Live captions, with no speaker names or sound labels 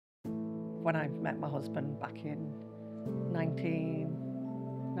When I met my husband back in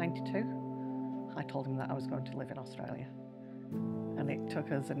 1992, I told him that I was going to live in Australia. And it took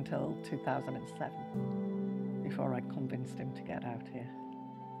us until 2007 before I'd convinced him to get out here.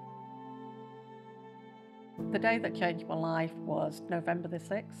 The day that changed my life was November the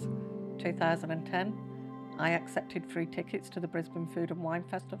 6th, 2010. I accepted free tickets to the Brisbane Food and Wine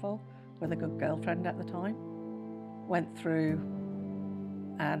Festival with a good girlfriend at the time. Went through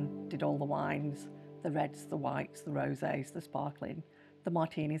and did all the wines, the reds, the whites, the rosés, the sparkling, the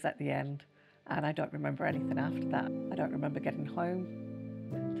martinis at the end, and I don't remember anything after that. I don't remember getting home,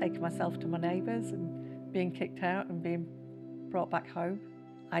 taking myself to my neighbours and being kicked out and being brought back home.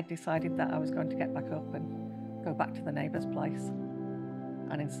 I decided that I was going to get back up and go back to the neighbour's place.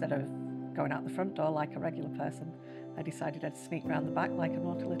 And instead of going out the front door like a regular person, I decided I'd sneak around the back like a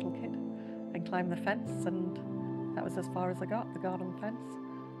naughty little kid and climb the fence, and that was as far as I got, the garden fence.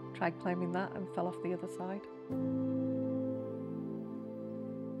 Tried climbing that and fell off the other side.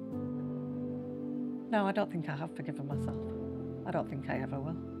 No, I don't think I have forgiven myself. I don't think I ever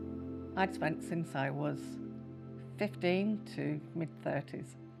will. I'd spent since I was 15 to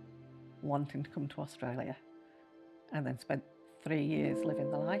mid-30s wanting to come to Australia, and then spent 3 years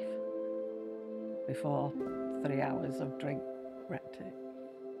living the life before 3 hours of drink wrecked it.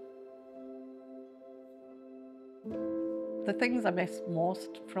 The things I miss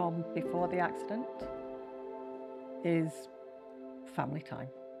most from before the accident is family time.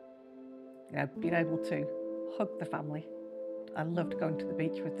 You know, being able to hug the family. I loved going to the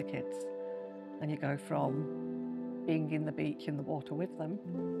beach with the kids, and you go from being in the beach in the water with them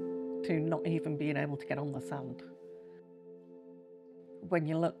to not even being able to get on the sand. When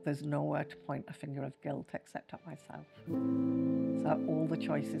you look, there's nowhere to point a finger of guilt except at myself. So all the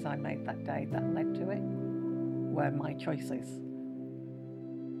choices I made that day that led to it were my choices.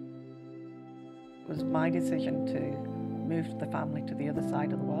 It was my decision to move the family to the other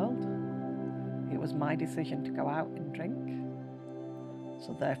side of the world. It was my decision to go out and drink.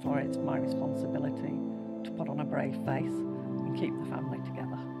 So therefore it's my responsibility to put on a brave face and keep the family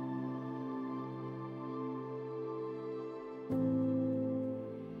together.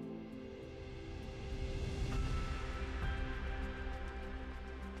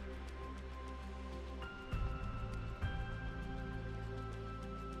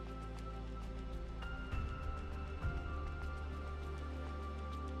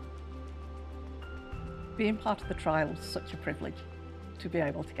 Being part of the trial was such a privilege, to be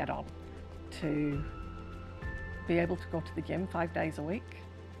able to get on, to be able to go to the gym 5 days a week,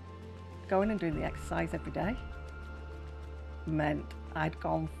 going and doing the exercise every day meant I'd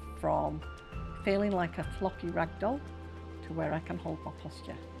gone from feeling like a floppy rag doll to where I can hold my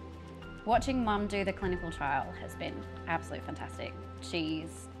posture. Watching Mum do the clinical trial has been absolutely fantastic.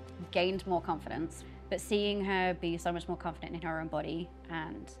 She's gained more confidence, but seeing her be so much more confident in her own body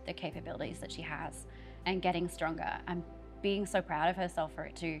and the capabilities that she has and getting stronger and being so proud of herself for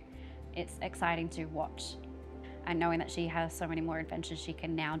it too, it's exciting to watch. And knowing that she has so many more adventures she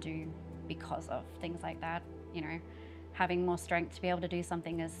can now do because of things like that, you know, having more strength to be able to do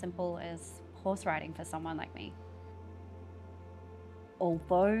something as simple as horse riding for someone like me.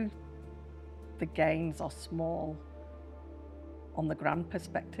 Although the gains are small on the grand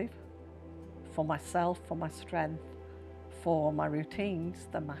perspective, for myself, for my strength, for my routines,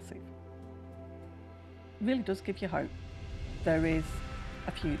 they're massive. It really does give you hope. There is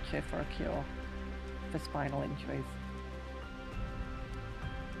a future for a cure for spinal injuries.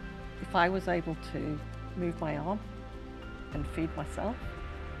 If I was able to move my arm and feed myself,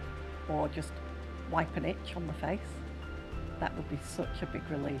 or just wipe an itch on my face, that would be such a big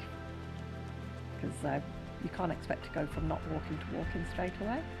relief. Because you can't expect to go from not walking to walking straight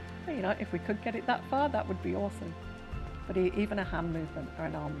away. You know, if we could get it that far, that would be awesome. But even a hand movement or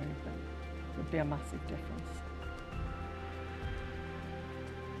an arm movement would be a massive difference.